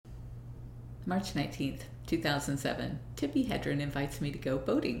March 19th, 2007. Tippi Hedren invites me to go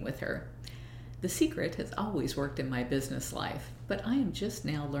boating with her. The secret has always worked in my business life, but I am just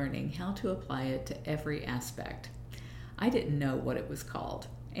now learning how to apply it to every aspect. I didn't know what it was called,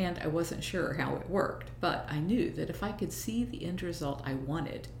 and I wasn't sure how it worked, but I knew that if I could see the end result I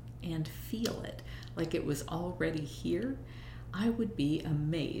wanted and feel it like it was already here, I would be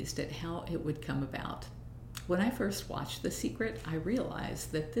amazed at how it would come about. When I first watched The Secret, I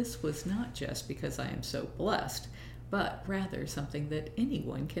realized that this was not just because I am so blessed, but rather something that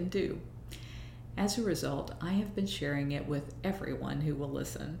anyone can do. As a result, I have been sharing it with everyone who will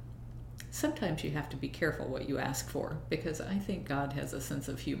listen. Sometimes you have to be careful what you ask for, because I think God has a sense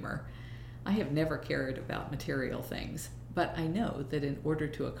of humor. I have never cared about material things, but I know that in order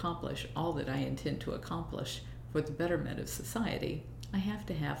to accomplish all that I intend to accomplish for the betterment of society, I have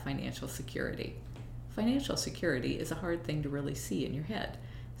to have financial security. Financial security is a hard thing to really see in your head,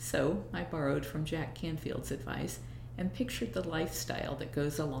 so I borrowed from Jack Canfield's advice and pictured the lifestyle that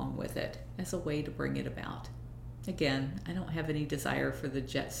goes along with it as a way to bring it about. Again, I don't have any desire for the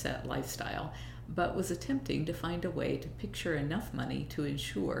jet-set lifestyle, but was attempting to find a way to picture enough money to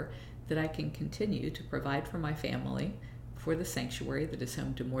ensure that I can continue to provide for my family, for the sanctuary that is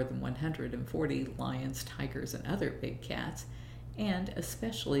home to more than 140 lions, tigers, and other big cats, and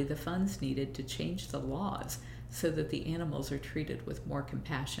especially the funds needed to change the laws so that the animals are treated with more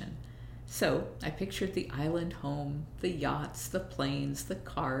compassion. So I pictured the island home, the yachts, the planes, the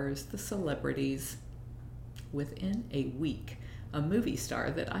cars, the celebrities. Within a week, a movie star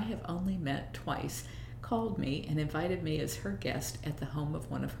that I have only met twice called me and invited me as her guest at the home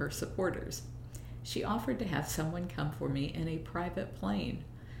of one of her supporters. She offered to have someone come for me in a private plane.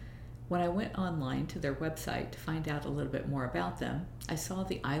 When I went online to their website to find out a little bit more about them, I saw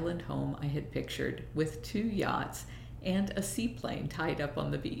the island home I had pictured with 2 yachts and a seaplane tied up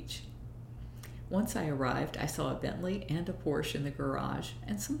on the beach. Once I arrived, I saw a Bentley and a Porsche in the garage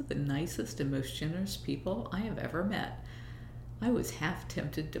and some of the nicest and most generous people I have ever met. I was half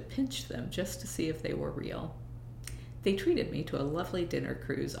tempted to pinch them just to see if they were real. They treated me to a lovely dinner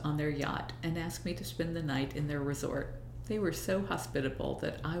cruise on their yacht and asked me to spend the night in their resort. They were so hospitable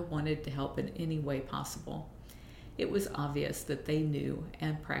that I wanted to help in any way possible. It was obvious that they knew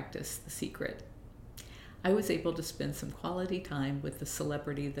and practiced The Secret. I was able to spend some quality time with the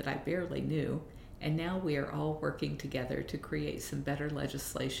celebrity that I barely knew, and now we are all working together to create some better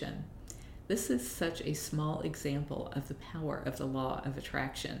legislation. This is such a small example of the power of the law of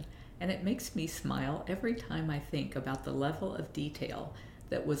attraction, and it makes me smile every time I think about the level of detail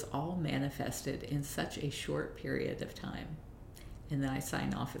that was all manifested in such a short period of time. And then I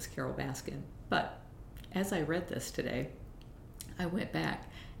sign off as Carol Baskin. But as I read this today, I went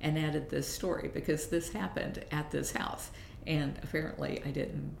back and added this story because this happened at this house. And apparently I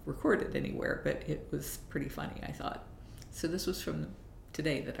didn't record it anywhere, but it was pretty funny, I thought. So this was from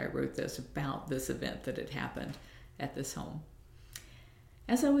today that I wrote this about this event that had happened at this home.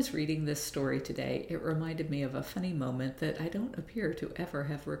 As I was reading this story today, it reminded me of a funny moment that I don't appear to ever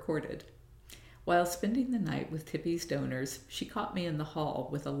have recorded. While spending the night with Tippi's donors, she caught me in the hall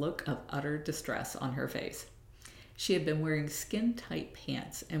with a look of utter distress on her face. She had been wearing skin-tight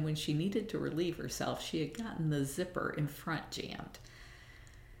pants, and when she needed to relieve herself, she had gotten the zipper in front jammed.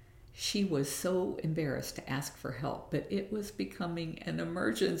 She was so embarrassed to ask for help, but it was becoming an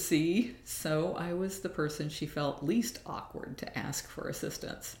emergency, so I was the person she felt least awkward to ask for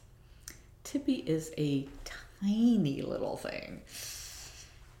assistance. Tippi is a tiny little thing,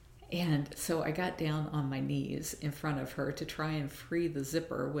 and so I got down on my knees in front of her to try and free the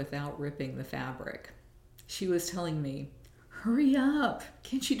zipper without ripping the fabric. She was telling me, "Hurry up!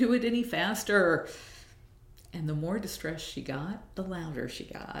 Can't you do it any faster?" And the more distressed she got, the louder she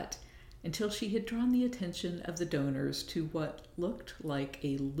got, until she had drawn the attention of the donors to what looked like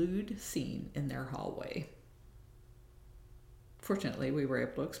a lewd scene in their hallway. Fortunately, we were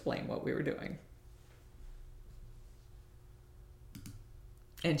able to explain what we were doing.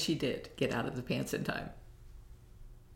 And she did get out of the pants in time.